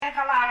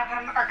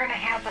going to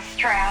have the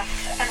stress,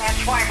 and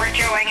that's why we're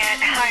doing it.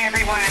 Hi,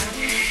 everyone.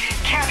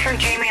 Catherine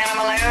J.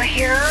 Manimalou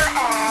here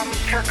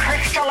for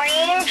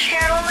Crystalline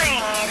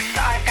Channelings.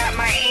 I've got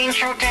my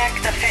angel deck,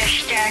 the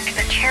fish deck,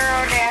 the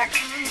tarot deck,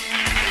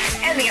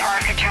 and the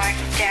archetype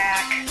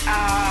deck.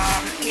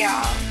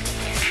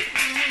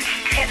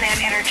 Getting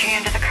that energy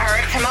into the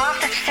cards. I'm off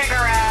the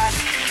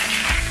cigarettes.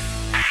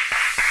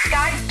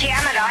 God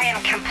damn it, I am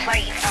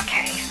complete.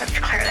 Okay, let's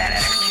clear that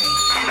energy.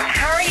 And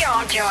how are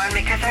y'all doing?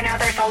 Because I know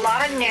there's a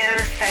lot of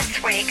news this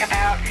week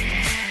about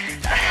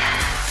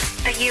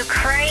the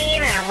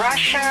Ukraine and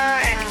Russia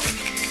and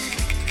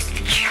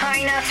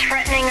China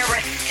threatening a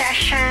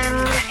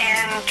recession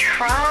and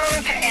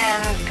Trump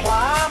and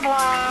blah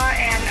blah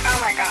and oh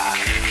my god.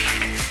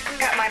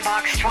 Got my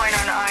boxed wine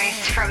on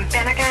ice from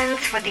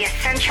Bennigan's with the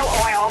essential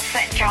oils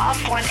that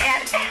Jocelyn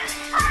and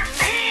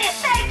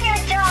thank you,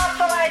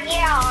 Jocelyn.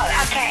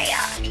 Yeah, okay.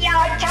 Yeah,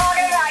 I'm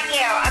talking about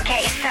you.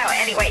 Okay, so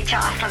anyway,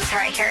 Jocelyn's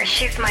right here.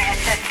 She's my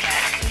assistant.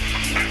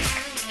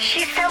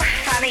 She's so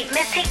funny.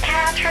 Missy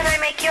Catherine, I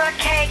make you a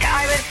cake.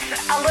 I was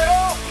a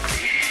little,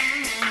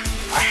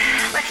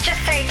 let's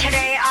just say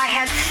today I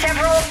had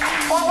several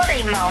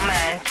quality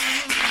moments.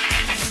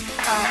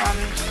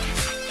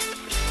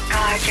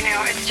 God, you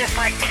know, it's just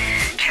like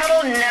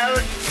total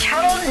news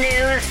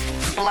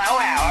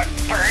blowout,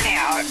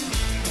 burnout,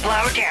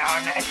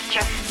 blowdown. It's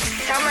just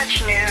so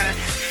much news.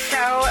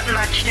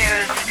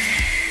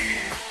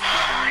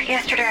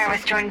 Yesterday I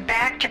was doing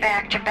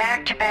back-to-back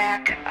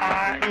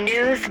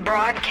news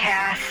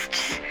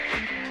broadcasts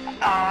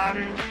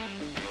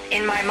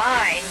in my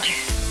mind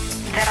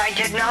that I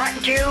did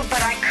not do,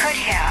 but I could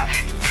have.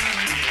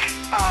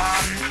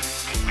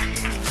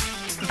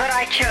 But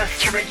I chose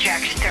to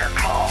reject their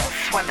calls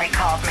when they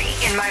called me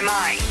in my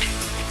mind.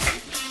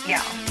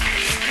 Yeah.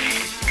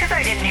 Because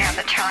I didn't have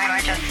the time.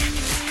 I just,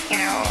 you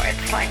know,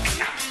 it's like,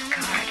 oh,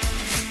 God.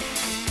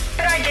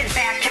 But I did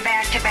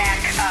back-to-back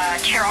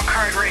tarot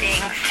card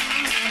readings.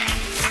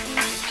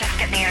 Just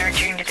getting the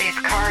energy into these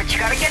cards. You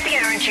gotta get the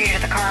energy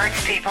into the cards,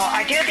 people.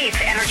 I do these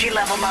energy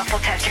level muscle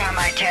testing on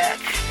my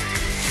tits.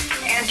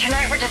 And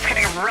tonight we're just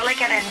going to really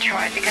get into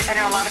it because I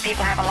know a lot of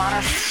people have a lot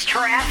of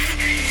stress,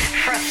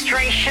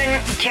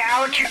 frustration,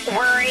 doubt,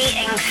 worry,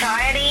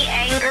 anxiety,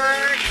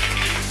 anger,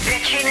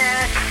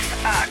 bitchiness,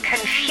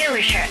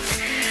 confusion,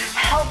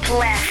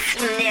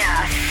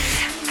 hopelessness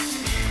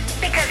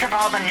because of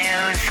all the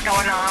news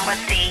going on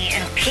with the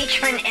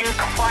impeachment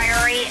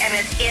inquiry, and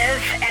it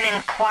is an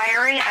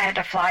inquiry. I had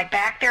to fly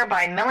back there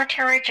by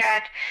military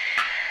jet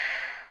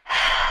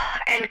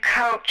and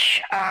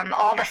coach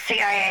all the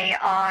CIA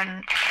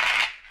on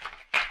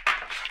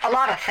a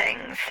lot of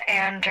things,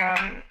 and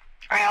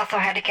I also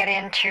had to get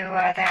into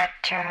that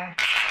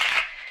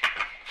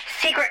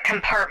secret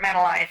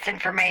compartmentalized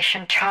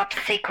information, top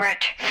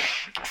secret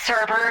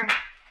server.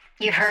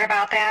 You've heard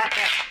about that?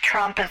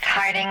 Trump is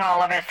hiding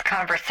all of his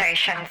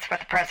conversations with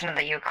the president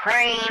of the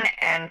Ukraine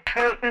and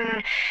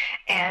Putin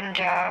and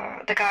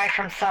the guy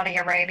from Saudi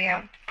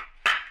Arabia.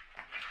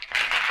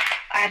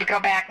 I had to go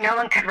back. No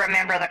one could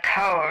remember the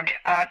code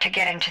to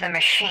get into the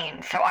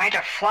machine. So I had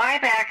to fly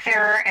back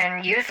there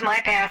and use my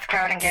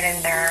passcode and get in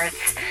there.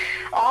 It's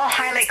all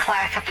highly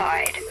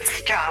classified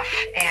stuff.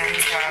 And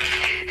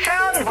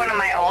found one of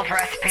my old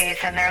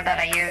recipes in there that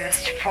I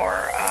used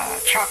for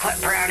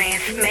chocolate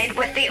brownies made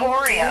with the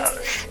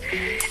Oreos.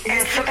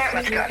 And so that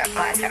was good. I'm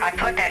glad I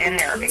put that in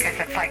there because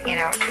it's like, you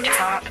know,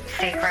 top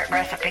secret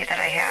recipe that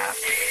I have.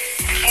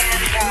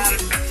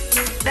 And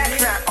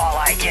that's not all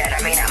I did.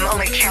 I mean, I'm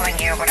only telling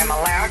you what I'm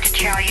allowed to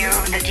tell you,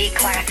 the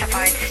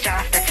declassified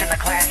stuff that's in the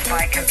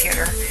classified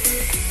computer.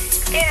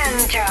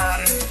 And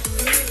a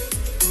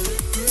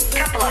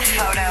couple of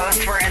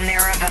photos were in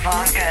there of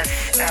Ivanka's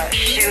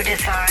shoe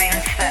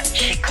designs that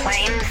she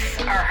claims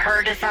are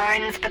her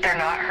designs, but they're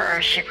not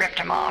hers. She ripped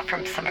them off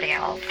from somebody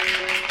else.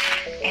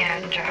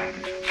 And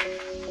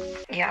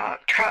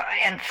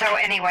and so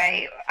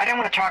anyway, I don't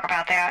want to talk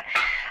about that.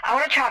 I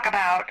want to talk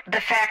about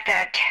the fact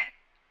that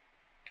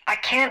I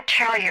can't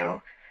tell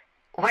you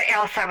what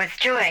else I was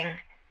doing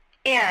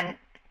in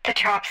the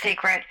top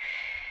secret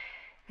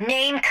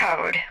name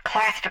code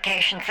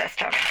classification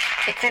system.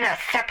 It's in a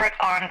separate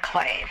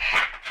enclave,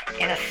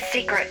 in a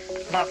secret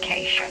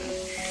location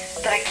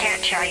that I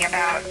can't tell you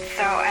about.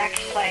 So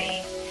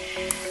actually,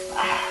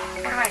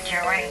 what am I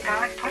doing?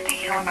 God, what the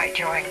hell am I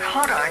doing?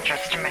 Hold on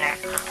just a minute.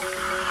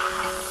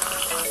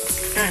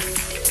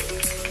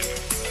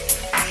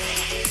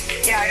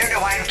 Yeah, I don't know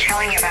why I'm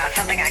telling you about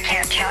something I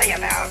can't tell you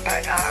about,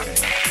 but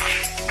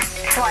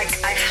it's like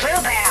I flew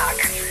back,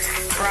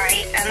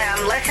 right, and then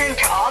I'm listening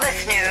to all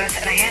this news,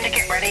 and I had to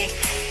get ready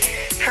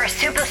for a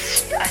super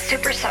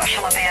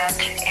social event,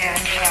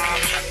 and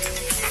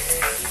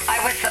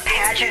I was the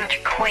pageant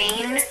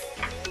queen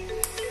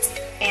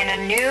in a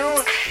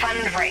new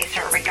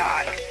fundraiser we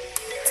got.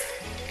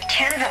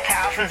 Tens of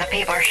thousands of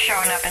people are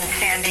showing up in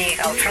San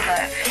Diego for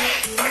the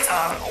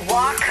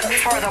Walk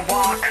for the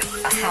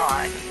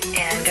Walk-a-thon.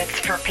 And it's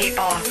for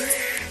people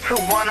who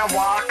want to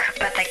walk,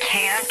 but they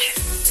can't.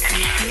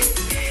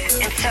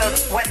 And so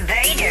what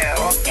they do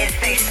is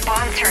they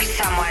sponsor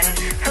someone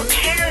who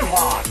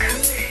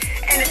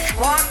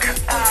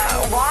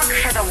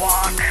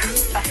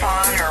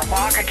walk-a-thon or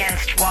walk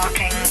against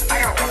walking. I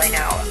don't really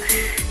know.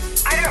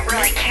 I don't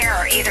really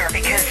care either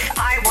because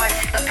I was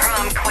the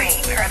prom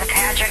queen or the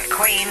pageant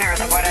queen or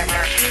the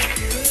whatever.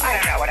 I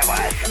don't know what it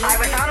was. I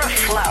was on a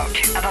float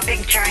of a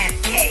big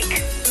giant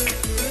cake.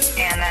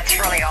 And that's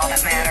really all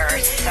that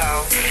matters.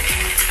 So,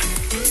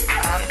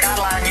 got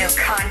a lot of new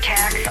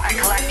contacts. I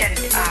collected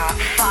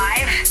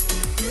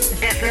 5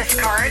 business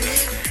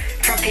cards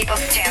from people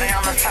standing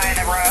on the side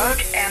of the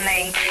road, and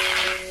they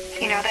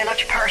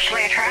looked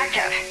partially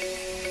attractive.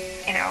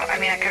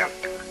 I could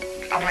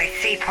only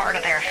see part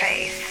of their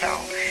face, so,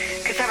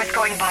 because I was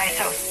going by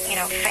so,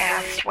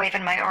 fast,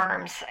 waving my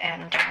arms,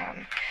 and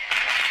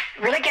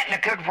really getting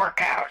a good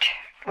workout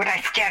when I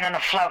stand on the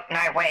float and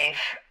I wave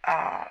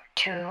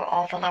to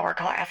all the lower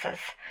classes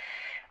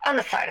on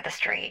the side of the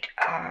street.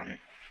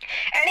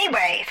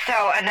 Anyway,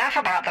 so enough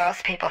about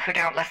those people who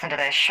don't listen to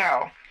this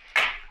show.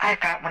 I've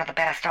got one of the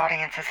best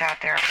audiences out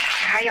there.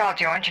 How y'all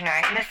doing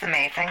tonight? This is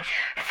amazing.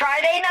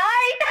 Friday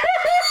night?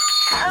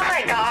 Oh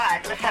my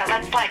God. Let's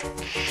like...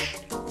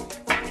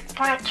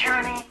 What,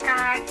 Johnny?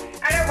 God,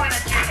 I don't want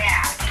to do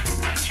that.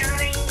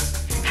 Johnny?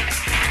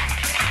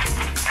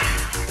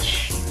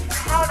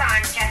 Hold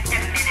on just a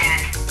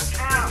minute.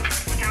 Oh,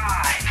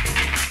 God.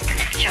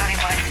 Johnny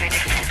wants me to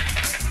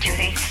do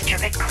these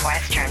stupid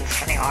questions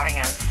for the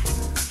audience.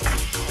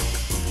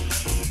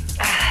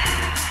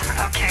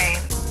 Okay.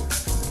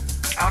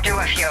 I'll do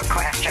a few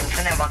questions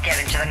and then we'll get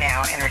into the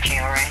now energy,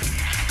 alright?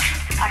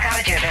 I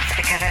gotta do this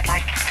because I'd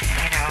like,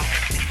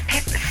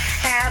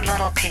 sad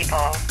little people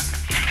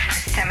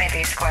who send me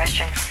these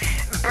questions.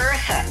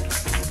 Bertha.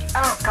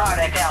 Oh God,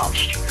 I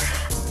belched.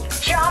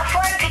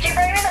 Jocelyn, could you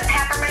bring me the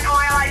peppermint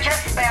oil? I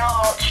just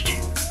belched.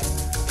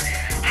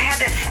 I had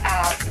this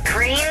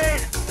green,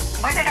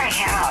 what did I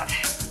have?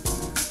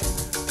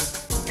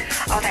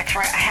 Oh, that's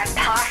right. I had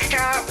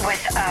pasta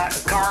with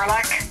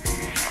garlic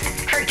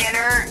for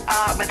dinner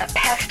with a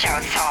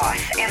pesto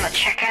sauce and the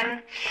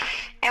chicken.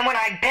 And when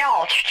I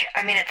belched,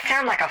 it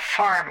sounded like a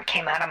farm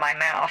came out of my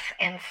mouth.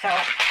 And so,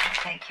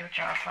 thank you,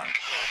 Jocelyn.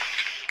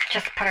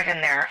 Just put it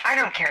in there. I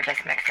don't care,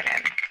 just mix it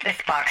in. This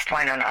boxed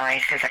wine on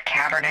ice is a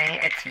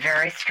Cabernet. It's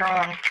very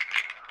strong.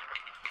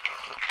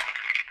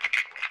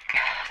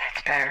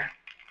 That's better.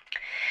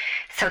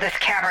 So this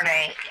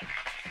Cabernet,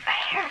 I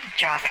have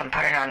Jocelyn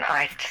put it on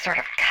ice to sort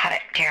of cut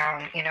it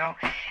down,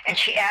 and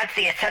she adds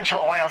the essential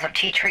oils of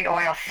tea tree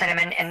oil,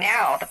 cinnamon, and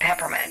now the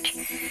peppermint.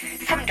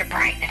 Something to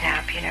brighten it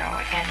up, and,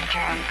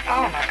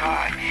 oh my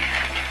God.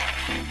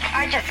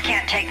 I just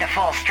can't take the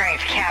full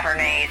strength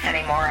Cabernets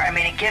anymore.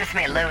 It gives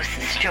me loose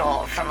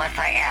stools unless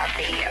I add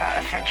the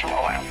essential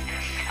oils.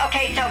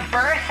 Okay, so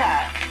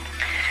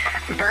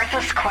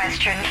Bertha's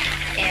question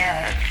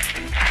is,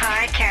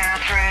 hi,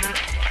 Catherine.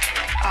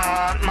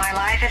 My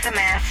life is a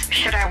mess.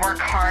 Should I work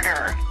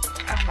harder?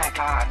 Oh my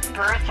God,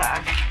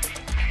 Bertha,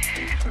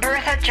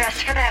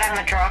 just for that I'm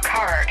gonna draw a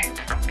card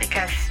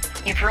because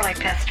you've really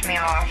pissed me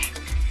off.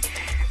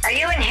 Are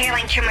you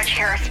inhaling too much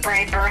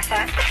hairspray,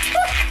 Bertha?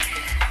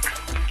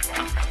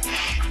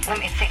 Let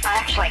me see.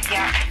 Actually,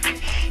 yeah.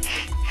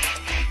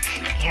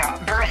 Yeah,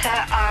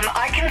 Bertha,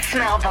 I can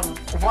smell the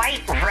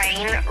white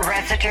rain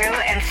residue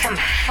and some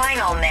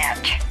final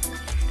net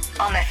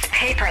on this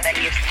paper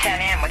that you've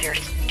sent in with your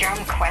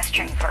dumb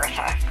question,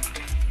 Bertha.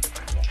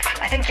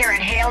 I think you're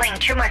inhaling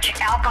too much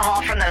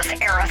alcohol from those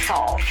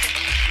aerosols.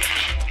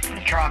 I'm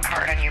gonna draw a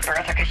card on you,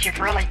 Bertha, because you've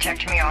really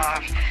ticked me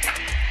off.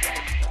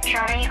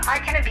 Johnny, I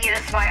can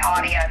abuse my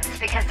audience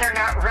because they're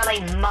not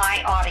really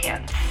my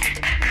audience.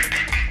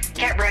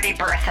 Get ready,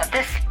 Bertha.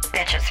 This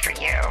bitch is for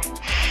you.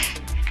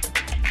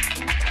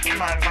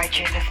 Come on, white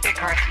Jesus, big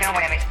cards, no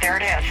whammies. There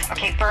it is.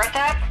 Okay,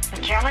 Bertha,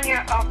 I'm telling you.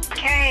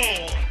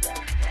 Okay.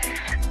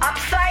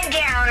 Upside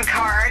down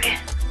card,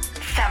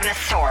 7 of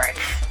Swords.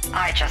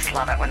 I just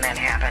love it when that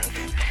happens.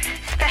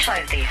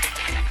 Especially these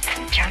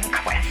dumb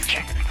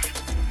questions.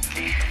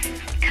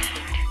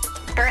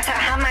 God. Bertha,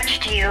 how much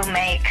do you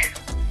make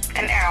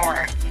an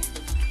hour?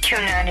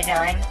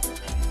 $2.99.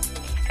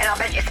 And I'll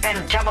bet you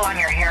spend double on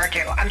your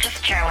hairdo. I'm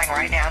just channeling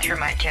right now through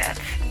my tits.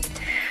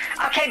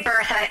 Okay,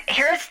 Bertha,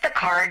 here's the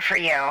card for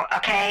you,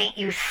 okay?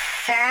 You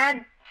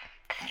sad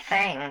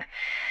thing.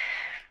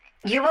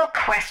 You will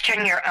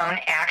question your own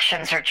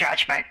actions or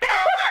judgment.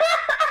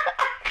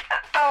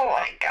 Oh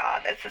my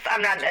God,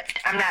 I'm not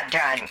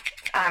done.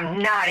 I'm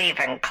not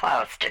even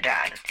close to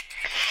done.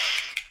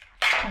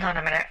 Hold on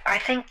a minute. I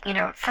think,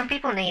 some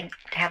people need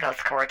to have those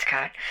cords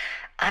cut.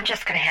 I'm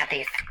just going to have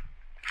these.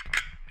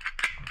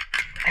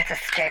 It's a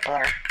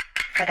stapler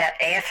for that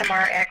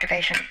ASMR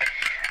activation.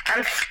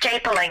 I'm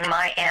stapling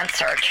my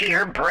answer to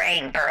your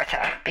brain,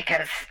 Bertha,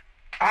 because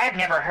I've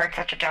never heard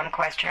such a dumb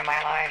question in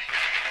my life.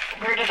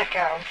 Where did it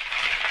go?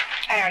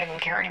 I don't even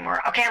care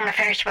anymore. Okay, I'm going to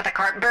finish with a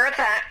card.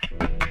 Bertha,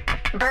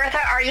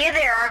 are you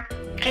there?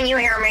 Can you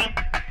hear me?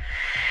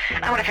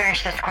 I want to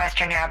finish this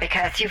question now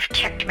because you've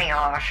ticked me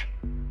off.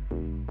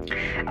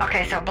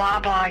 Okay, so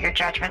blah, blah, your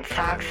judgment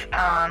sucks.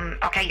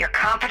 Okay, your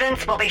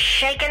confidence will be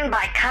shaken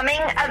by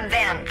coming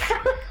events.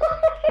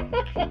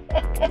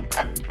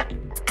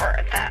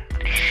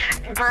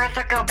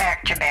 Bertha, go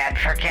back to bed.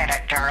 Forget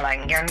it,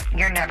 darling.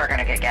 You're never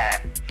gonna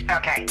get it.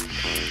 Okay.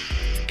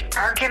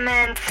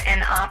 Arguments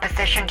in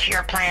opposition to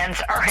your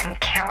plans are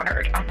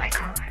encountered. Oh my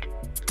God.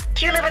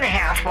 Do you live in a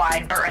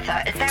half-wide,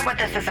 Bertha? Is that what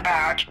this is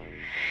about?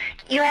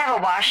 You have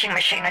a washing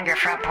machine on your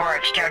front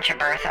porch, don't you,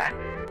 Bertha?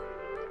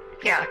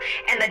 Yeah,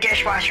 and the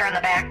dishwasher on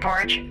the back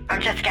porch.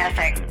 I'm just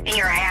guessing. And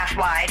you're half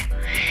wide.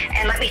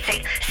 And let me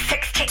see,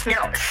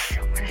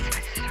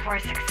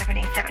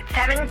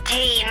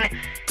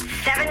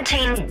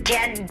 17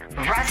 dead,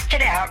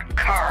 rusted out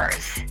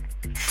cars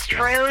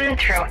strewn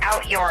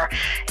throughout your,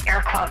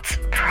 air quotes,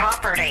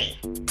 property,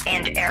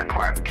 and air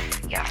quotes,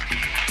 yeah.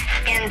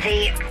 In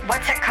the,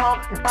 what's it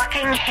called,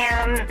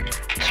 Buckingham,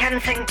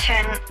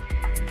 Kensington,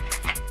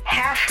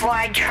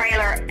 half-wide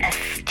trailer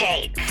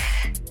estates.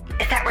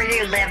 Is that where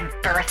you live,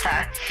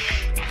 Bertha?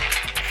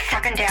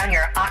 Sucking down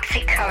your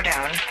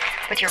oxycodone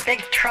with your big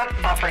Trump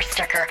bumper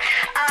sticker.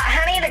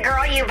 Honey, the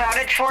girl you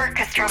voted for,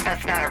 because Trump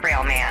is not a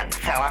real man,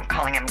 so I'm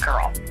calling him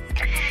girl.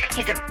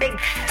 He's a big,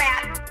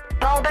 fat,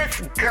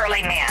 bulbous,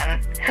 girly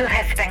man who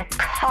has been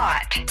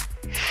caught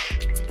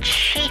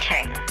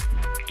cheating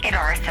in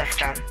our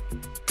system.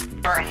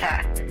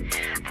 Bertha.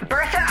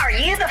 Bertha, are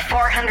you the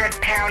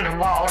 400-pound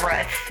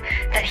walrus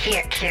that he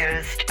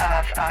accused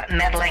of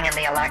meddling in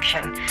the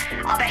election?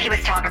 I'll bet he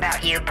was talking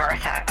about you,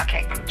 Bertha.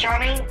 Okay,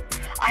 Johnny,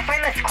 I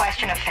find this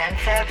question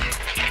offensive.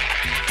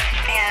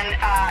 And,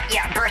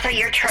 yeah, Bertha,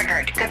 you're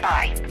triggered.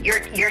 Goodbye.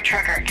 You're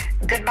triggered.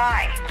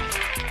 Goodbye.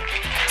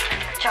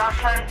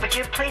 Jocelyn, would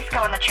you please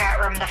go in the chat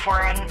room, the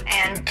forum,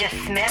 and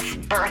dismiss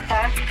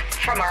Bertha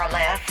from our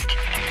list?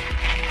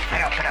 I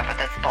don't put up with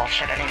this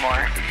bullshit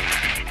anymore.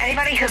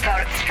 Anybody who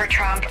votes for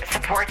Trump,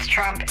 supports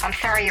Trump, I'm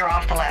sorry, you're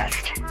off the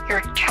list.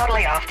 You're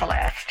totally off the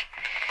list.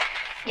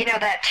 You know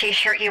that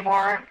t-shirt you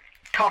wore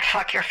called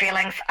Fuck Your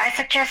Feelings? I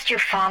suggest you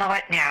follow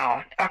it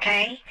now,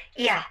 okay?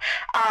 Yeah,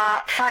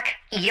 fuck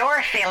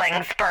your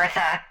feelings,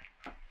 Bertha.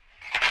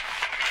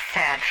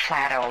 Sad,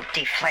 flat, old,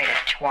 deflated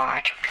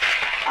twat.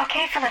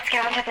 Okay, so let's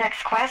get on to the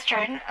next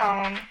question.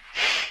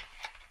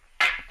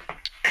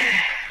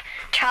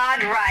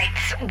 Todd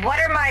writes, what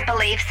are my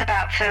beliefs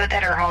about food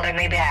that are holding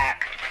me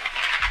back?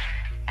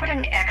 What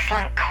an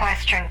excellent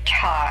question,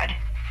 Todd.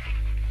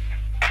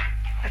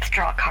 Let's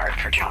draw a card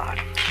for Todd.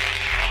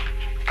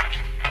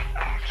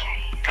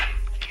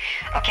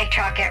 Okay,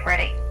 Todd, get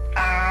ready.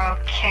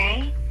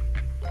 Okay.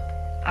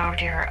 Oh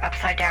dear,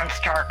 upside down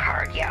star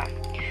card, yeah.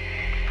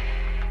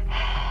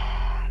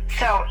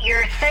 So,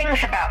 your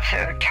things about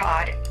food,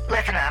 Todd,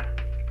 listen up.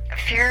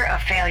 Fear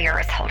of failure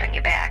is holding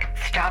you back.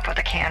 Stop with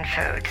the canned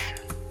foods.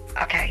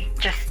 Okay,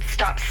 just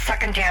stop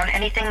sucking down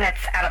anything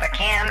that's out of a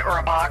can or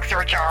a box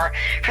or a jar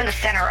from the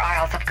center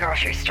aisles of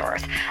grocery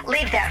stores.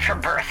 Leave that for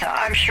Bertha.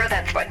 I'm sure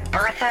that's what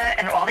Bertha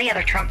and all the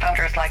other Trump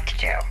voters like to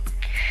do.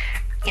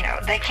 You know,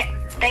 they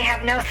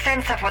have no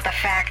sense of what the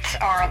facts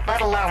are,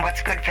 let alone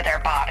what's good for their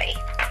body.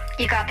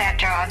 You got that,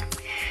 Todd?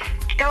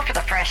 Go for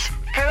the fresh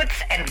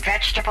fruits and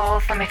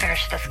vegetables. Let me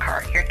finish this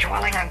card. You're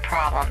dwelling on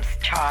problems,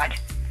 Todd.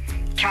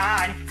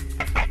 Todd,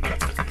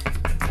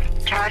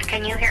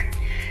 can you hear?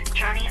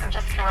 Johnny, I'm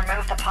just going to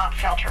remove the pop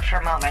filter for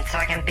a moment so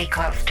I can be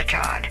close to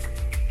Todd.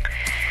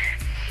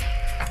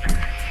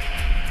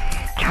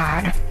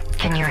 Todd,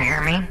 can you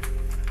hear me?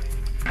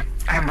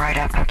 I'm right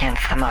up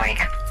against the mic.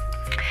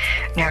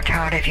 Now,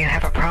 Todd, if you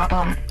have a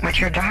problem with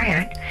your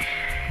diet,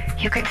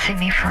 you can see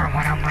me for a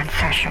one-on-one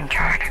session,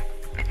 Todd.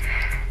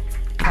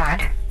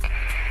 Todd?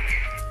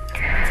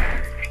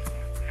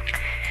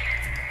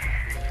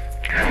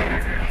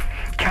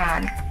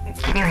 Todd,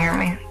 can you hear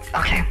me?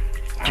 Okay.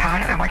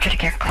 Todd, I want you to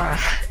get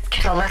close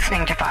to the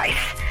listening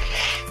device.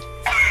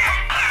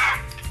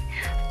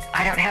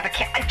 I don't have a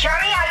kill.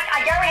 Johnny,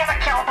 I don't have a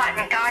kill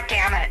button. God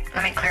damn it.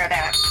 Let me clear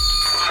that.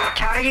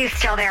 Todd, are you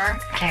still there?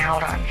 Okay,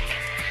 hold on.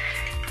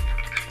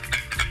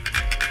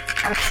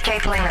 I'm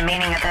stapling the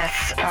meaning of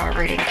this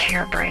reading to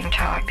your brain,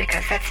 Todd,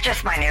 because that's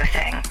just my new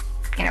thing.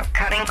 You know,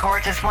 cutting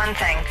cords is one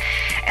thing,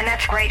 and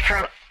that's great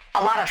for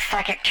a lot of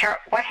psychic tarot.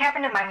 What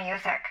happened to my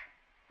music?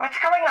 What's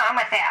going on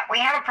with that? We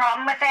have a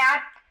problem with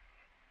that?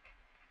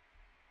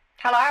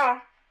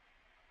 Hello?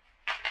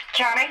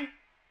 Johnny?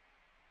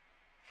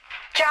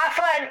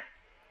 Jocelyn?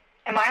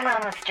 Am I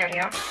alone in the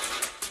studio?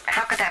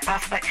 How could that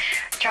possibly...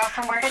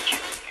 Jocelyn, where did you...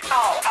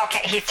 Oh,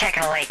 okay, he's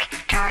taking a leak.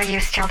 Todd, are you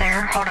still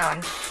there? Hold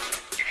on.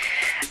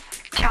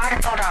 Todd,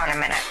 hold on a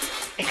minute.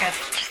 Because,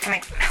 just let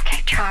me...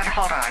 Okay, Todd,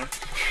 hold on.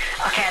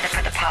 Okay, I had to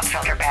put the pop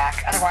filter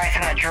back. Otherwise,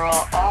 I'm going to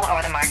drool all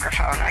over the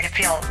microphone. I can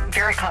feel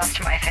very close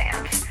to my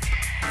fans.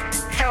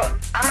 So,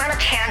 I'm on a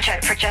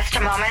tangent for just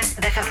a moment.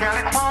 This is not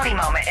a quality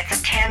moment. It's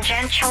a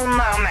tangential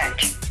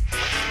moment.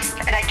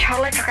 And I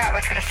totally forgot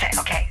what I was going to say.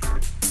 Okay.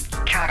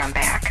 Todd, I'm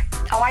back.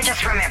 Oh, I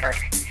just remembered.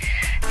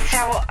 So,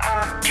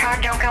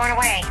 Todd, don't go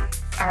away.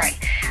 All right.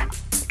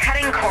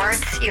 Cutting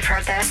cords. You've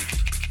heard this.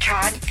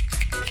 Todd,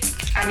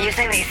 I'm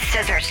using these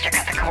scissors to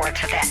cut the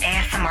cords with that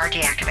ASMR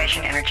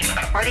deactivation energy.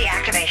 Or the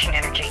activation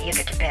energy. You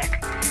get to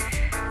pick.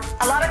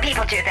 A lot of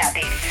people do that.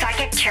 These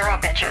psychic tarot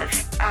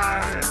bitches.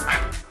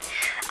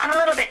 I'm a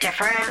little bit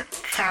different,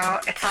 so So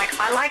it's like,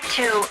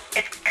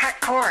 it's cut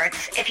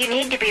cords if you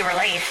need to be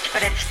released,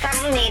 but if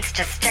something needs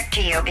to stick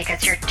to you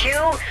because you're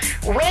too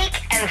weak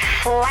and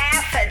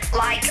flaccid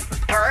like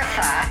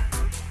Bertha.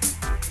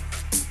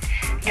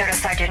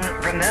 Notice I didn't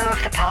remove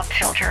the pop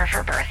filter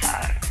for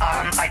Bertha.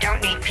 I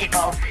don't need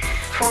people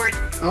who are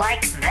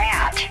like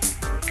that.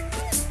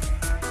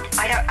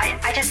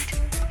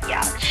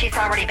 She's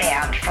already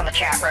banned from the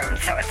chat room,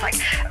 so it's like,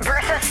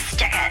 Bertha,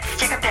 stick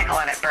a pickle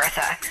in it,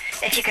 Bertha,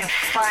 if you can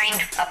find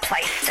a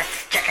place to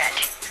stick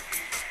it.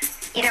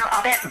 You know,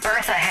 I'll bet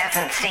Bertha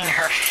hasn't seen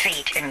her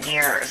feet in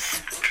years.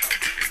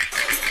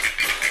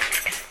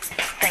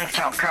 Things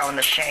don't grow in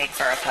the shade,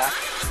 Bertha.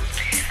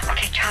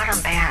 Okay, Todd,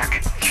 I'm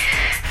back.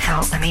 So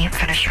let me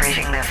finish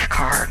reading this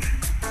card.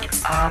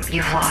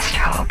 You've lost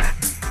hope,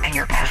 and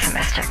you're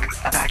pessimistic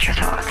about your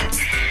thoughts.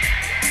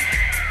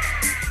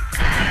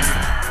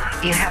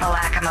 You have a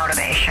lack of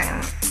motivation.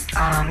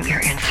 You're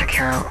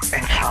insecure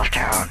and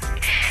self-doubt.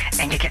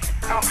 And you get...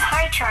 Oh,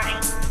 hi, Johnny.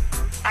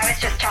 I was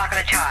just talking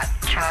to Todd.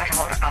 Todd,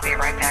 hold on. I'll be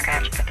right back. I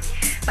have to put...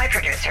 My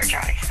producer,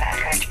 Johnny's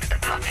back. I have to put the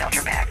pop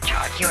filter back.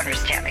 Todd, you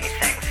understand these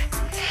things.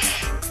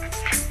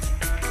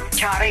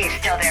 Todd, are you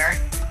still there?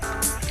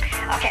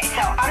 Okay,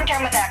 so I'm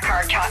done with that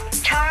card, Todd.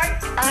 Todd,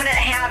 I'm going to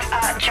have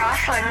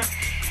Jocelyn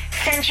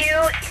send you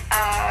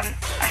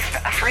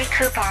a free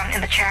coupon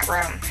in the chat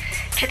room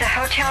to the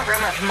hotel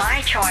room of my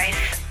choice,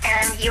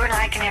 and you and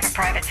I can have a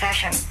private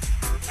session.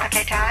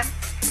 Okay, Todd?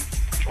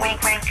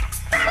 Wink, wink.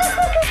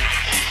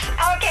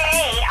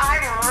 Okay, I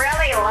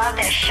really love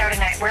this show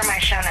tonight. Where are my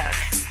show notes?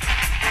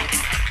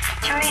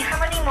 Tony, how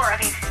many more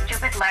of these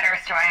stupid letters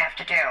do I have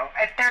to do?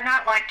 If they're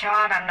not like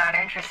Todd, I'm not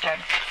interested.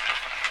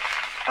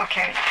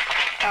 Okay.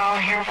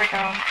 Oh, here we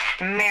go.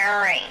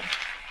 Mary.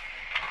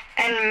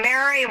 And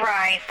Mary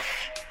writes,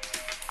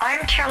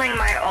 I'm telling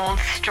my old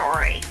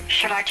story.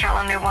 Should I tell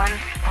a new one?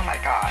 Oh my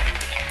God.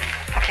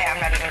 Okay,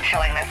 I'm not even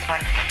filling this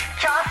one.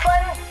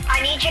 Jocelyn, I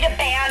need you to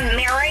ban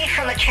Mary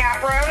from the chat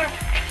room.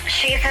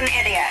 She's an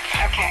idiot.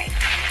 Okay.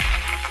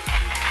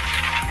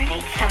 I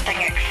need something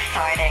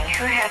exciting.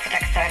 Who has an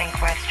exciting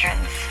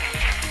questions?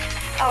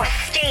 Oh,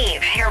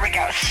 Steve. Here we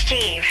go.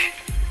 Steve.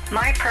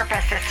 My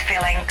purpose is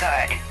feeling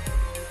good.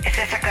 Is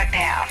this a good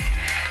path?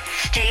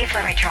 Steve,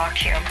 let me talk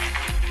to you.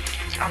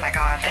 Oh my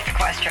God, this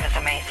question is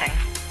amazing.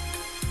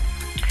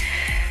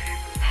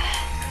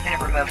 I'm going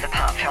to remove the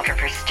pop filter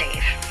for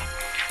Steve.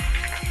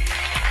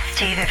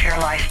 Steve, if your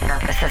life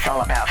purpose is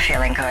all about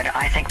feeling good,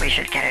 I think we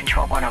should get into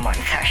a one-on-one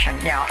session.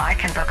 Now, I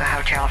can book a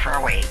hotel for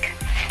a week.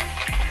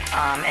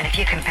 And if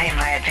you can pay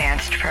my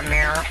advanced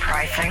premier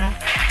pricing,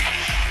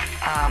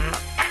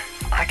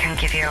 I can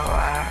give you,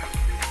 I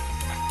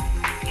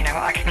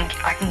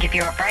can give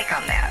you a break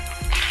on that.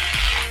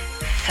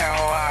 So,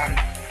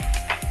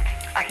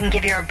 I can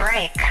give you a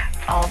break,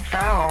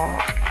 although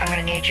I'm going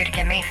to need you to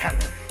give me some.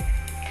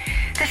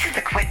 This is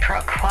the quid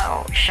pro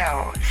quo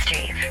show,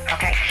 Steve,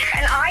 okay?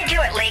 And I do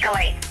it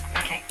legally.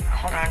 Okay,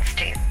 hold on,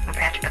 Steve. I'm going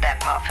to have to put that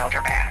pop filter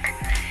back.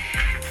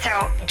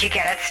 So, do you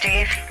get it,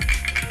 Steve?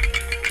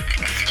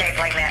 I'm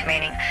stapling that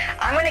meaning.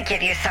 I'm going to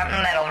give you something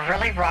that'll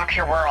really rock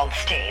your world,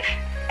 Steve.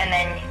 And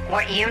then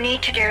what you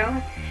need to do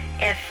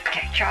is...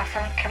 Okay,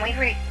 Jocelyn, can we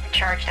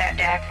recharge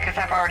that deck? Because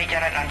I've already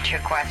done it on 2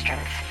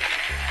 questions.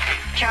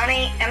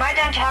 Johnny, am I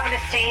done talking to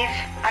Steve?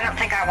 I don't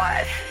think I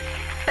was.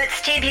 But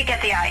Steve, you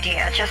get the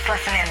idea. Just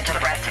listen in to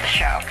the rest of the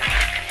show.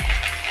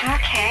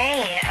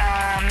 Okay,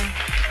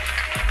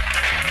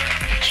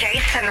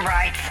 Jason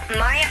writes,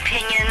 my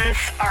opinions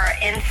are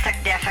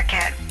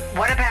insignificant.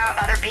 What about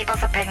other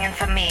people's opinions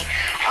of me?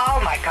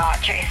 Oh my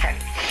God, Jason.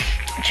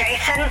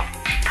 Jason,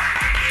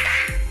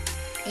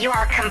 you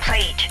are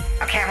complete.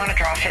 Okay, I want to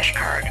draw a fish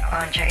card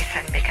on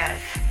Jason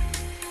because...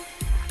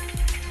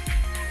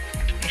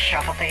 Let me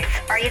shuffle these.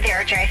 Are you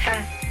there,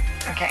 Jason?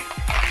 Okay.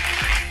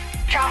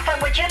 Jocelyn,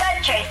 would you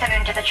let Jason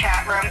into the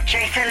chat room?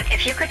 Jason,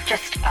 if you could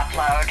just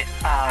upload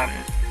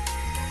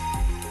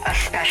a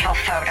special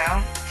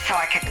photo so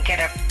I can get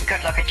a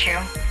good look at you.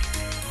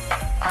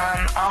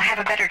 I'll have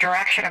a better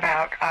direction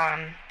about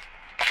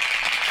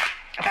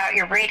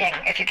your reading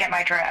if you get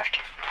my drift.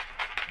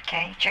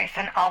 Okay,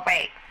 Jason, I'll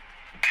wait.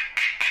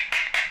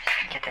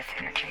 Just get this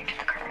interchange of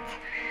the cards.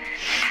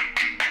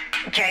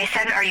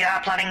 Jason, are you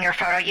uploading your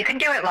photo? You can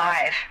do it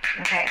live.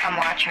 Okay, I'm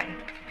watching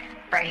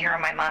right here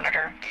on my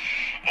monitor.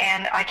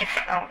 And I can...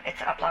 Oh,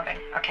 it's uploading.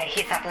 Okay,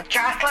 he's uploading.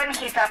 Jocelyn,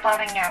 he's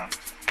uploading now.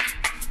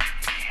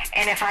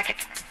 And if I could...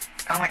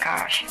 Oh my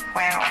gosh.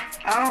 Wow.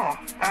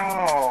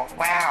 Oh,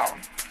 wow.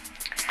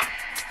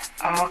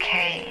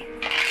 Okay.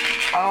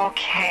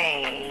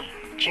 Okay,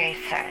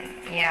 Jason.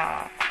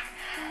 Yeah.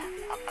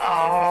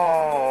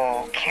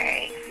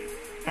 Okay.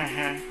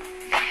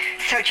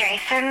 So,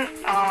 Jason,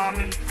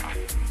 I'm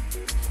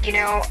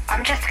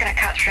just going to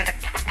cut through the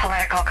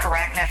political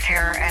correctness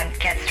here and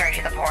get straight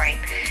to the point.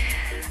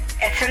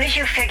 As soon as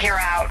you figure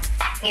out,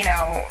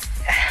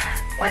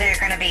 whether you're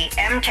going to be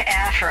M to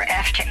F or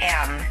F to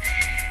M,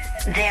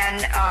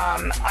 then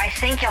I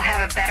think you'll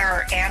have a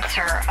better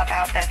answer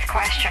about this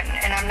question.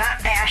 And I'm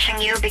not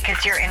bashing you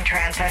because you're in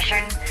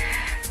transition.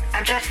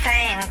 I'm just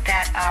saying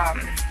that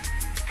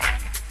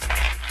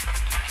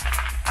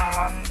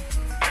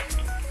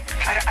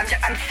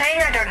I'm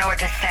saying I don't know what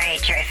to say,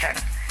 Jason.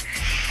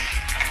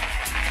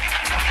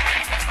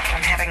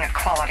 I'm having a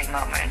quality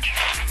moment.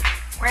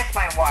 Where's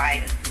my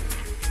wine?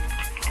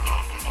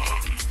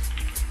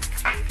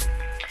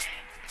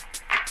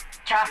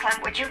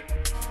 Jocelyn, would you?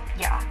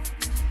 Yeah.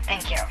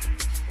 Thank you.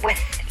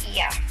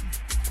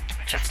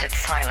 Just did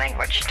sign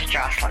language to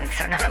Jocelyn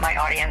so none of my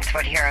audience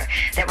would hear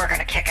that we're going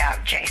to kick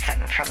out Jason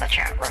from the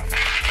chat room.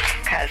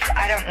 Because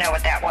I don't know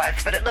what that was,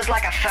 but it looked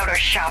like a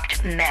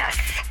photoshopped mess.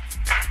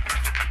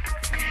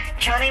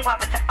 Johnny, what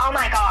was it? Oh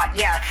my God,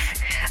 yes.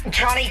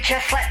 Johnny,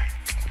 just let...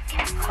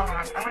 Hold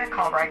on, I'm going to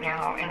call right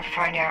now and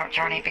find out,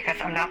 Johnny, because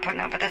I'm not putting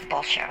up with this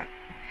bullshit.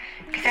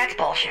 Because that's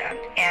bullshit.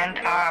 And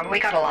we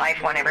got a live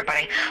one,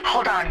 everybody.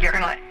 Hold on,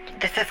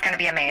 this is going to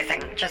be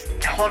amazing.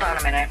 Just hold on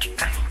a minute.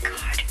 Oh,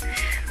 God.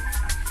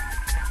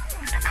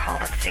 I'm going to call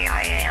the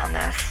CIA on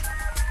this.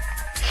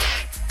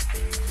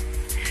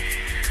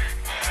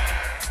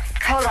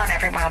 Hold on,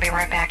 everyone. I'll be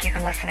right back. You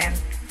can listen in.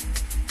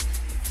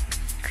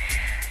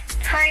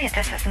 Hi,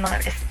 this is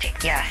Melissa.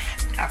 Yes.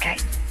 Okay.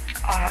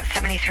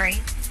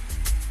 73.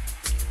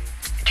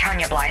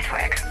 Tanya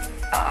Blythwick.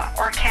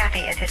 Or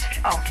Kathy.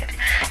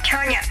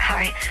 Tanya,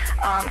 hi.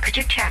 Could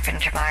you tap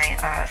into my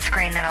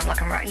screen that I'm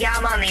looking right? Yeah,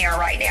 I'm on the air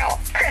right now.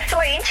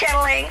 Crystalline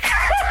channeling.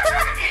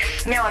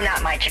 No, I'm not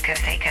in my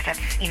jacuzzi because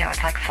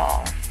it's like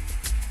fall.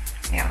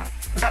 Yeah.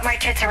 But my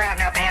tits are out,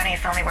 no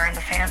panties, only wearing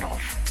the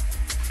sandals.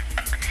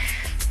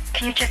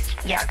 Can you just,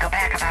 go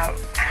back about,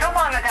 how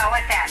long ago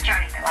was that,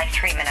 Johnny? Like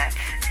 3 minutes.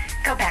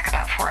 Go back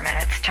about 4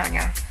 minutes,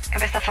 Tanya.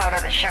 It was the photo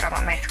that showed up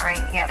on my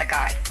screen. Yeah, the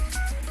guy.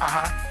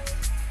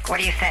 What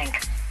do you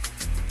think?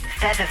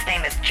 Says his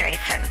name is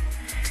Jason.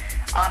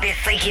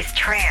 Obviously, he's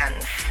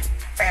trans.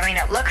 I mean,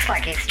 it looks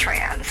like he's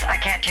trans. I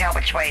can't tell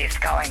which way he's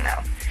going,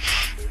 though.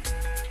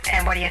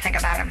 And what do you think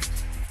about him?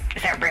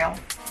 Is that real?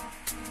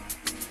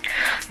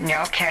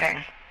 No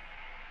kidding.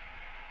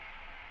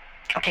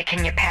 Okay,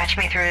 can you patch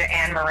me through to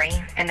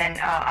Anne-Marie? And then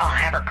I'll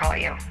have her call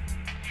you.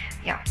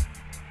 Yeah.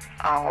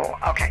 Oh,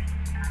 okay.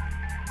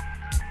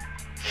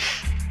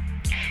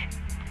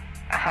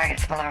 Hi,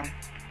 it's Malone.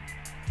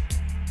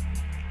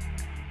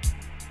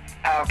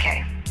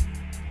 Okay.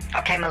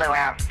 Okay, Malou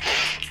out.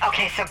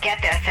 Okay, so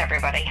get this,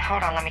 everybody.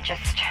 Hold on, let me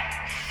just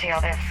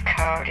seal this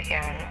code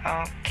in.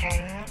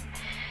 Okay.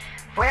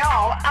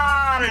 Well,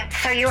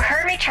 so you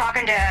heard me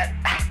talking to,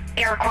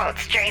 air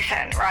quotes,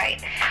 Jason,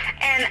 right?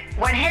 And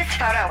when its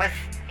photo,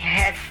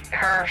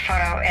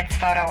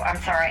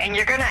 I'm sorry, and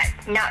you're gonna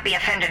not be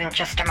offended in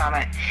just a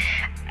moment.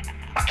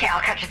 Okay,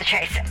 I'll cut to the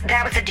chase.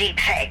 That was a deep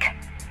fake.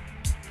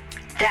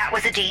 That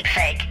was a deep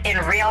fake in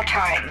real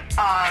time.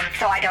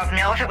 So I don't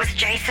know if it was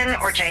Jason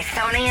or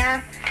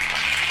Jasonia,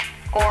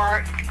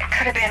 or it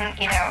could have been,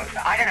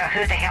 I don't know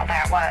who the hell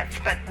that was,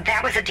 but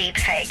that was a deep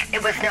fake.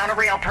 It was not a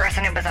real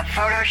person. It was a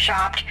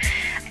photoshopped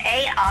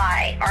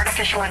AI,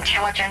 artificial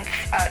intelligence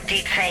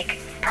deep fake,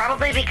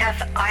 probably because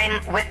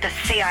I'm with the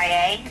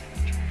CIA.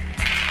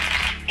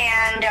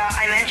 And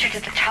I mentioned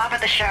at the top of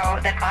the show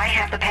that I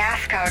have the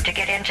passcode to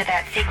get into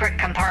that secret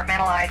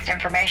compartmentalized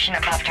information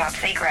above top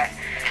secret,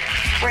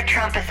 where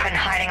Trump has been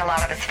hiding a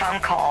lot of his phone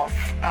calls,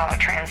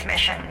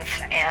 transmissions,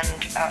 and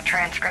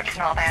transcripts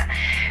and all that.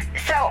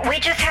 So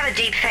we just have a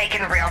deep fake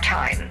in real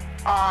time.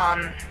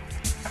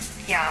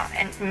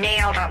 And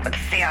nailed up with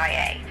the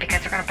CIA,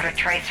 because they're going to put a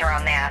tracer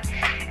on that,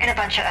 and a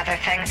bunch of other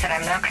things that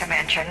I'm not going to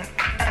mention,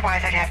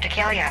 otherwise I'd have to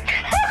kill you.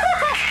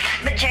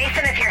 But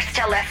Jason, if you're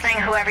still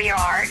listening, whoever you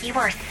are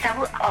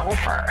so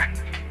over.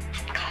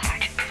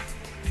 God.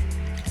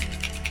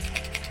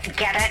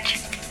 Get it?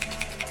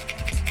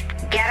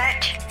 Get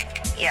it?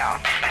 Yeah.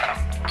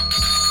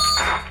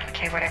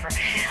 Okay, whatever.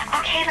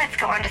 Okay, let's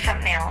go on to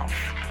something else.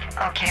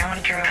 Okay, I'm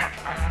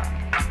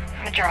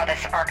gonna draw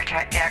this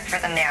archetype deck for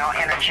the now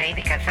energy,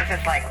 because this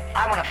is like,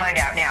 I want to find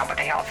out now what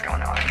the hell's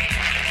going on.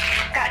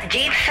 Got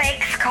deep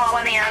fakes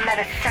calling in. That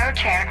is so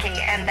tacky.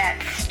 And that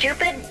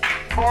stupid,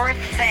 poor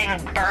thing,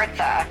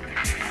 Bertha.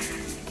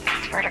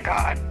 I swear to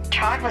God.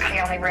 Todd was the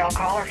only real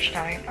caller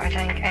tonight, I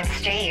think. And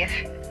Steve.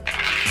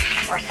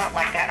 Or something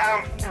like that. I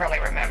don't really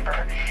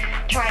remember.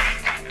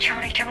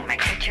 Johnny, don't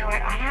make me do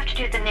it. I have to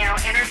do the now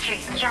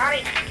energy.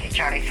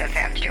 Johnny says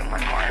I have to do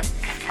one more. It's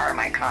part of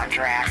my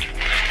contract.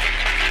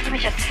 Let me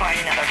just find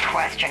another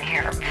question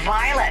here.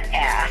 Violet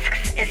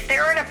asks, is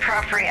there an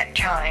appropriate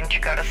time to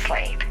go to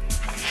sleep?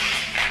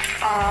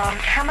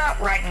 Come out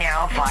right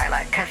now,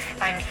 Violet, because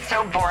I'm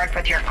so bored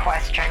with your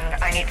question.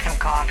 I need some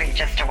coffee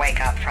just to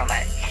wake up from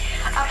it.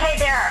 Okay,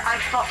 there.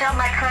 I've fulfilled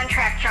my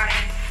contract, Johnny.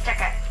 Stick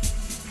it.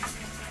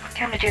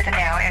 Time to do the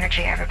now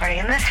energy, everybody.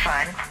 Isn't this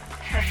fun?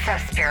 This is so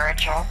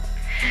spiritual.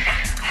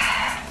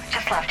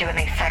 Just love doing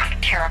these psychic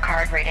tarot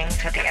card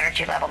readings with the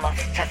energy level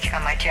statistic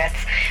on my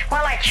tits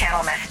while I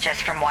channel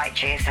messages from White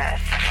Jesus.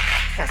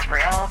 This is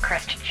real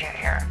Krista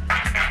Jr.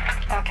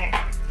 Okay.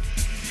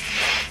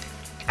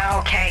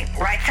 Okay,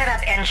 right side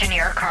up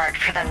engineer card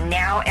for the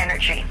now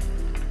energy.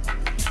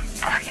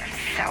 Oh, you're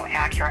so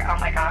accurate. Oh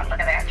my God,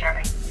 look at that,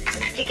 Johnny.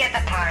 You get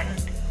the pun.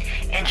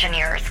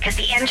 Engineers, because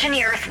the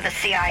engineers of the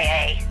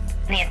CIA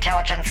in the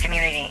intelligence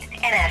community,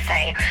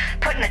 NSA,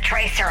 putting the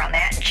tracer on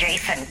that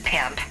Jason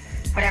pimp,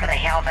 whatever the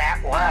hell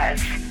that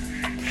was.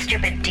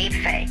 Stupid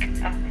deepfake.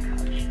 Oh my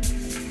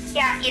gosh.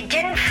 Yeah, you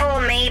didn't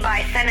fool me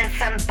by sending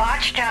some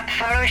botched up,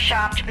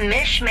 photoshopped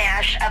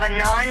mishmash of a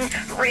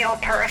non-real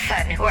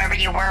person, whoever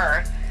you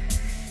were,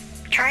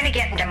 trying to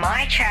get into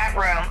my chat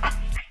room. Oh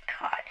my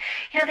God.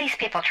 You know, these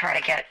people try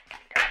to get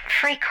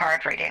free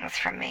card readings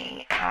from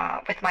me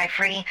with my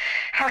free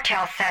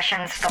hotel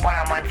sessions, the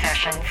one-on-one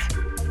sessions.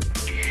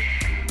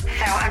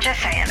 So I'm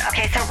just saying,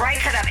 okay, so right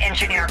set up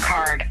engineer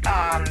card.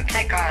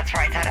 Thank God it's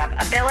right set up.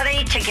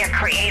 Ability to give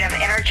creative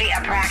energy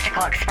a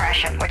practical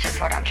expression, which is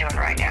what I'm doing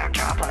right now.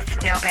 Jobless,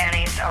 no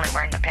panties, only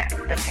wearing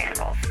the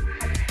sandals.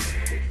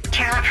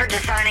 Talent for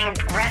designing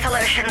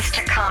resolutions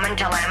to common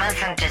dilemmas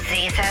and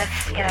diseases.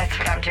 Yeah, that's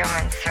what I'm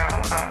doing. So,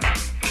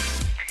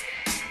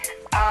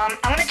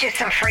 I'm going to do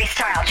some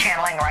freestyle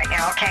channeling right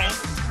now, okay?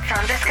 So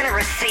I'm just going to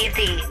receive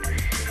the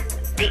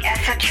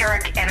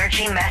esoteric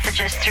energy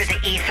messages through the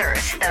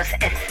ethers, those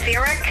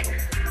etheric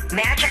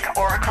magic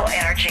oracle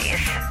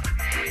energies.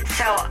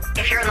 So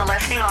if you're in the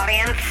listening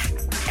audience,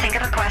 think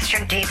of a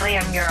question deeply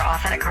in your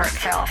authentic heart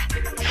self.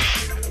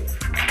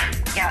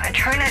 Yeah, and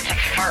try not to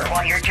fart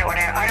while you're doing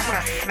it. I don't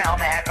want to smell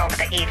that over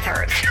the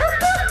ethers.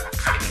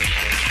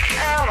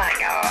 Oh my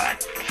God.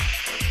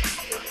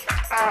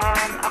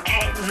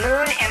 Okay,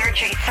 moon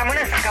energy. Someone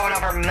is going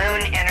over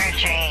moon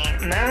energy.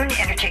 Moon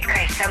energy.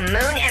 Okay, so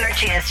moon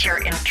energy is your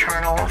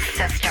internal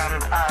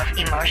system of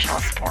emotional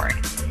support.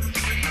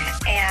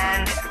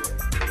 And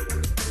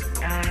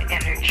moon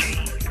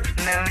energy.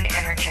 Moon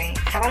energy.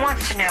 Someone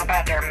wants to know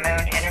about their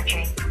moon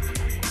energy.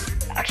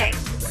 Okay,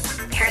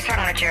 here's what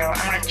I'm going to do.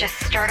 I'm going to just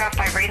start off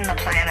by reading the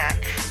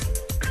planets.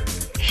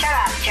 Shut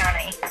up,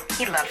 Johnny.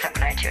 He loves it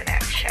when I do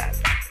that shit.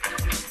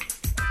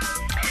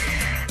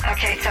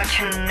 Okay, so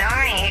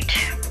tonight,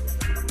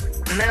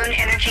 moon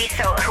energy.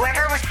 So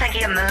whoever was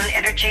thinking of moon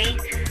energy,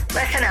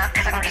 listen up,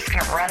 because I'm just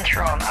going to run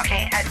through them,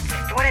 okay?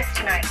 What is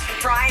tonight?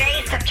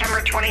 Friday,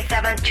 September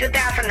 27th,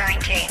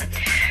 2019.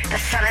 The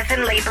sun is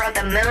in Libra.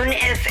 The moon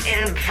is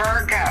in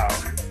Virgo.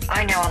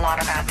 I know a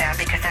lot about that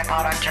because I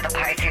bought onto the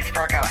Pisces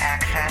Virgo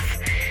axis.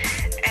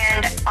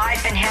 And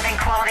I've been having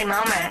quality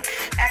moments,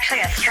 actually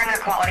a string of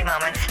quality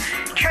moments,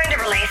 trying to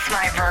release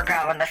my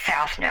Virgo in the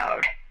South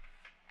Node.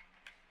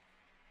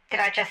 Did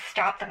I just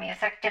stop the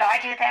music? Did I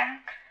do that?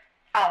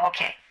 Oh,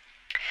 okay.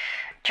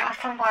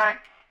 Jocelyn, what?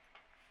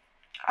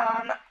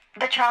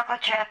 The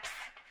chocolate chips.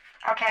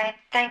 Okay,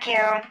 thank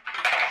you.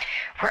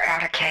 We're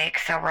out of cake,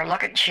 so we're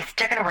looking. She's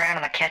digging around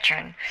in the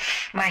kitchen.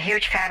 My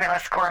huge,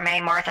 fabulous,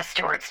 gourmet Martha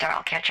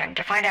Stewart-style kitchen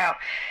to find out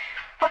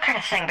what kind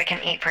of thing we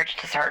can eat for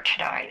dessert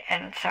tonight.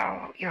 And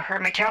so you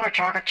heard me tell her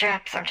chocolate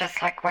chips. I'm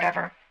just like,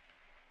 whatever.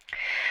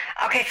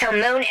 Okay, so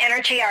moon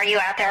energy, are you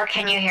out there?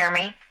 Can you hear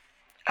me?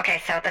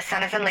 Okay, so the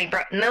sun is in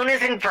Libra. Moon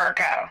is in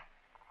Virgo.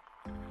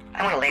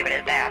 I'm going to leave it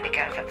at that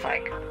because it's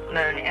like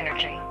moon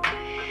energy.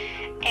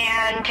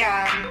 And,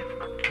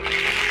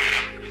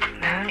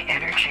 moon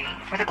energy.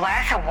 With a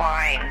glass of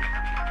wine.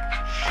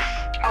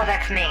 Oh,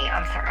 that's me.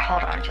 I'm sorry.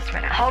 Hold on just a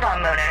minute. Hold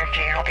on, moon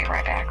energy. I'll be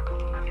right back.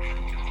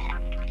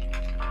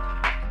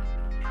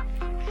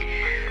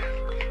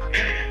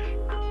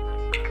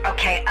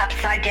 Okay,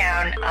 upside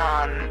down,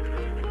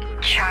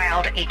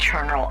 child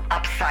eternal.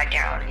 Upside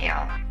down,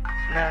 yeah.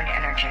 Moon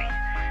energy.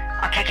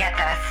 Okay, get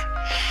this.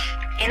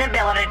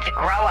 Inability to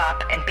grow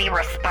up and be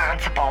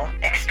responsible.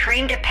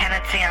 Extreme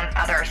dependency on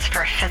others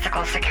for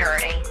physical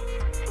security.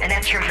 And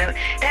that's your moon.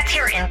 That's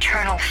your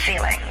internal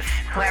feelings.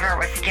 Whoever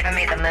was giving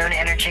me the moon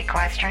energy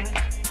question.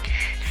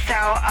 So,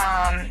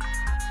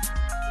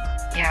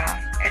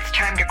 yeah, it's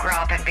time to grow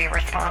up and be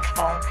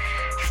responsible.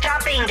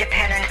 Stop being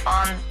dependent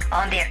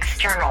on the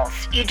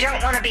externals. You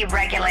don't want to be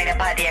regulated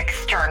by the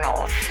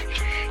externals.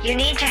 You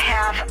need to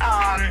have,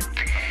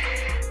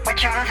 what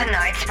Jonathan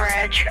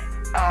Knightsbridge,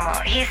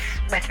 he's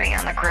with me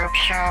on the group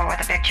show with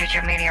the Big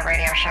Juju Media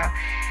radio show.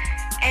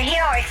 And he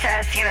always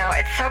says, you know,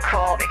 it's so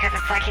cool because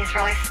it's like he's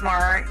really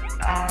smart,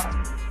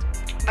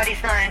 but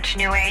he's not into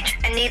New Age,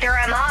 and neither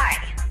am I.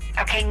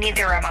 Okay,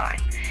 neither am I.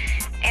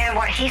 And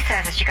what he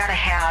says is you got to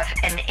have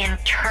an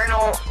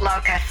internal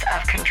locus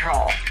of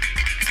control.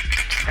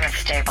 Just going to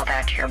staple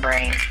that to your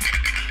brain.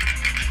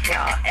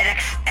 Yeah, an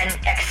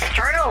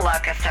external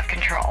locus of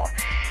control.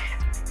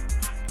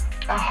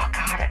 Oh,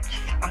 God,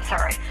 I'm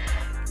sorry.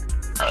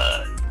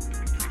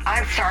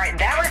 I'm sorry.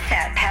 That was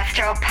that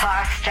pesto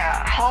pasta.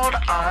 Hold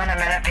on a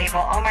minute, people.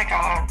 Oh, my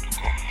God.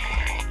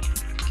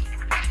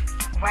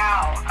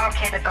 Wow.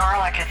 Okay, the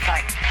garlic is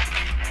like...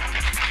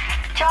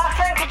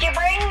 Jocelyn, could you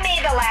bring me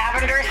the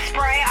lavender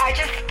spray? I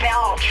just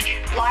belched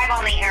live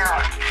on the air.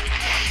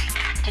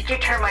 Did you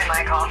turn my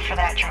mic off for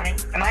that, Johnny?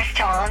 Am I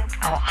still on?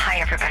 Oh, hi,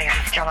 everybody.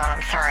 I'm still on.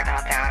 I'm sorry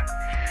about that.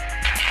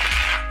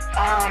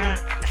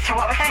 So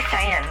what was I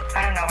saying?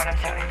 I don't know what I'm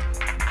saying.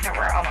 So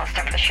we're almost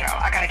done with the show.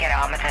 I gotta get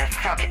on with this.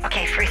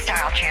 Okay,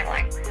 freestyle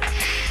channeling.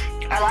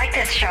 I like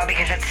this show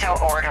because it's so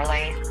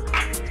orderly.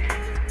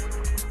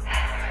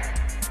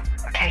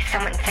 Okay,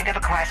 Someone think of a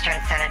question,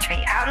 send it to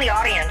me. Out in the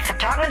audience, I'm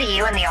talking to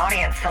you in the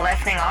audience, the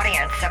listening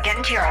audience. So get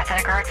into your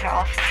authentic art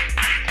self.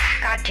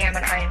 God damn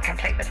it, I am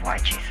complete with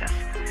white Jesus.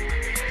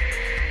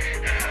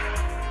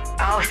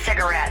 Oh,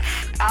 cigarettes.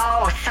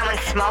 Oh,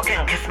 someone's smoking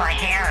because my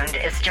hand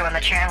is doing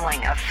the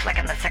channeling of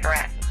flicking the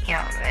cigarette. You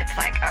know, it's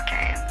like,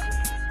 okay,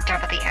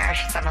 dump of the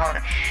ashes, I'm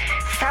holding.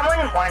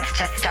 Someone wants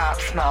to stop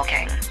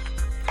smoking.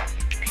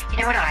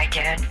 You know what I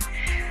did?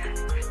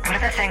 One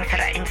of the things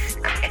that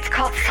it's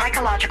called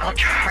psychological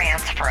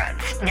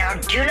transference. Now,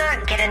 do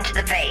not get into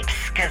the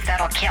vapes, because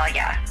that'll kill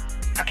you.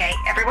 Okay?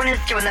 Everyone who's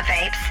doing the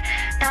vapes,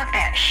 knock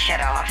that shit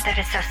off. That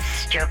is so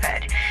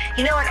stupid.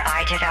 You know what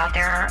I did out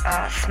there,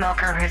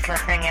 smoker who's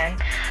listening in?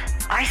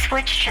 I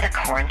switched to the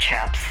corn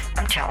chips.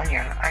 I'm telling you,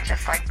 I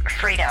just like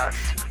Fritos.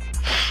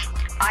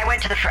 I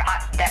went to the,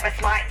 that was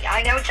my,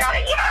 I know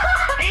Johnny,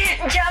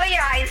 Johnny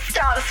and I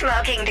stopped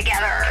smoking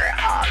together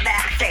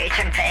backstage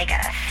in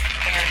Vegas.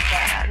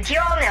 And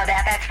you all know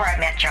that, that's where I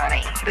met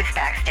Johnny. He was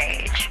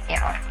backstage, you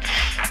know.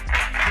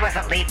 He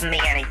wasn't leaving me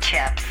any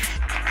tips.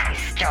 He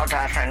still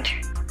doesn't.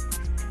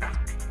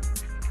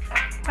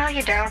 Well,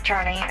 you don't,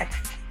 Johnny.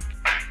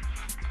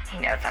 He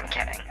knows I'm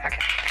kidding.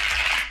 Okay.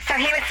 So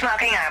he was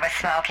smoking, I was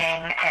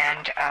smoking,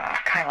 and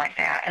kind of like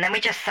that. And then we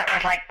just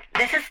were like,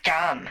 this is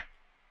dumb.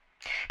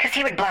 Because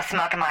he would blow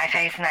smoke in my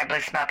face and I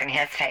blew smoke in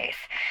his face.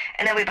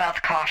 And then we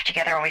both coughed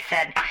together and we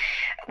said,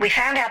 we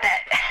found out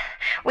that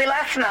we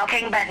love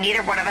smoking, but neither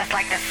one of us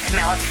like the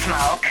smell of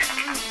smoke.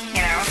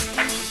 You know?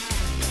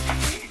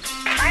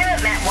 I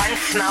haven't met one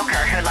smoker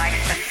who likes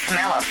the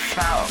smell of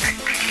smoke.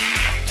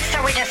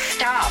 So we just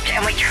stopped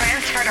and we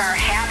transferred our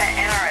habit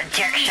and our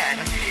addiction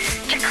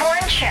to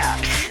corn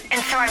chips.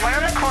 And so I went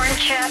on the corn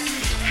chips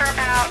for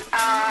about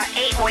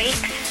 8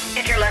 weeks.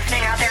 If you're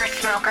listening out there,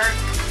 smoker.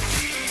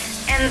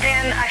 And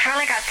then I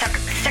finally got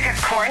sick of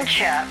corn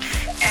chips,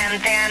 and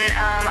then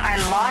I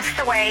lost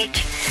the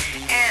weight,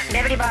 and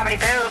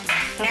bibbidi-bobbidi-boo,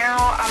 now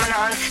I'm a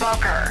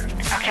non-smoker,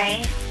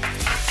 okay?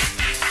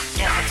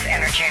 Yeah, this is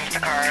energy into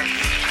the cards.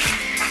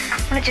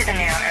 I'm gonna do the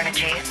now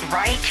energy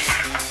right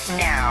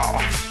now.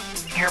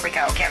 Here we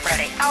go, get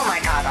ready. Oh my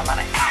God, I love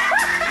it.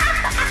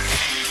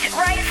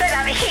 Right side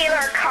up,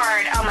 healer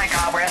card. Oh my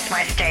God, where's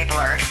my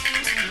stapler?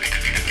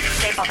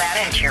 Staple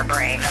that into your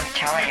brain, I'm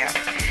telling you.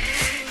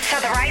 So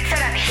the right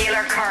side up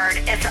healer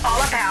card is all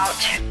about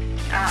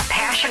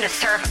passion to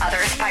serve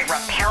others by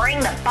repairing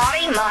the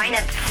body, mind,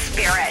 and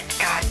spirit.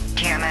 God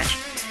damn it.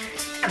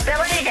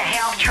 Ability to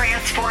help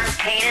transform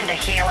pain into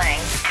healing.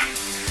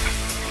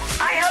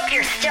 I hope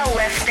you're still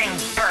listening,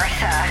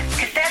 Bertha,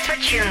 because that's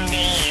what you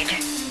need.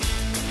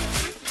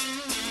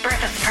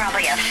 Bertha's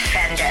probably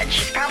offended.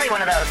 She's probably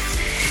one of those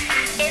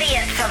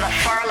idiots on the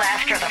far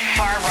left or the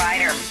far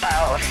right or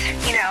both.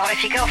 You know,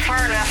 if you go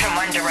far enough in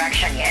one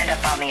direction, you end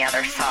up on the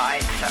other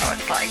side. So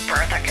it's like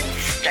Bertha can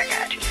stick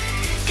it.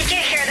 Did you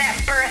hear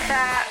that,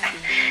 Bertha?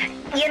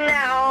 You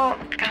know,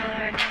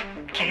 God.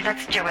 Okay,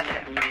 let's do with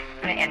it.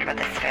 I'm gonna end with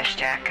this fish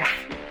deck.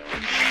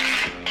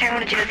 Okay, I'm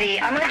gonna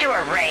do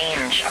a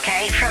range,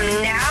 okay? From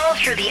now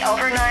through the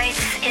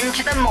overnights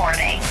into the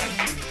morning.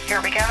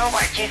 Here we go.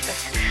 White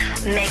Jesus.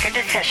 Make a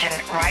decision.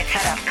 Right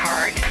side up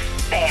card.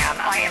 Bam,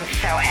 I am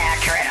so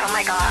accurate. Oh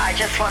my God, I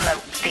just won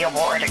the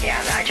award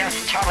again. I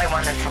just totally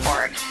won this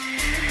award.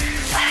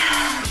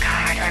 Oh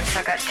God, I'm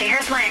so good. See,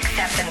 here's my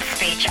acceptance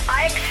speech.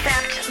 I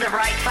accept the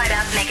right side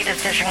up, make a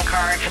decision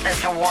card for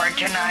this award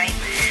tonight.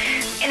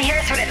 And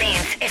here's what it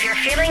means. If you're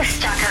feeling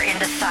stuck or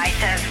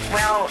indecisive,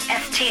 well,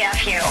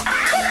 STF you.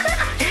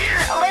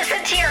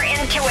 Listen to your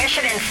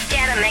intuition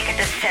instead and make a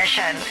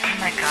decision. Oh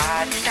my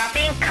God, stop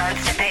being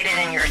constipated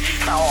in your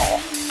soul.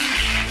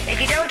 If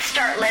you don't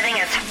start living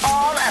as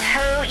all of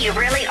who you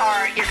really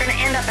are, you're going to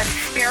end up in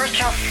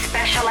spiritual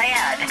special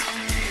ed.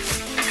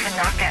 I'm going to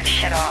knock that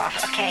shit off.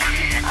 Okay.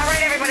 All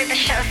right, everybody, the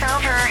show's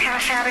over. Have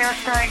a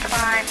fabulous night.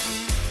 Goodbye.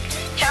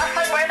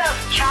 Jocelyn, where are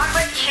those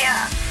chocolate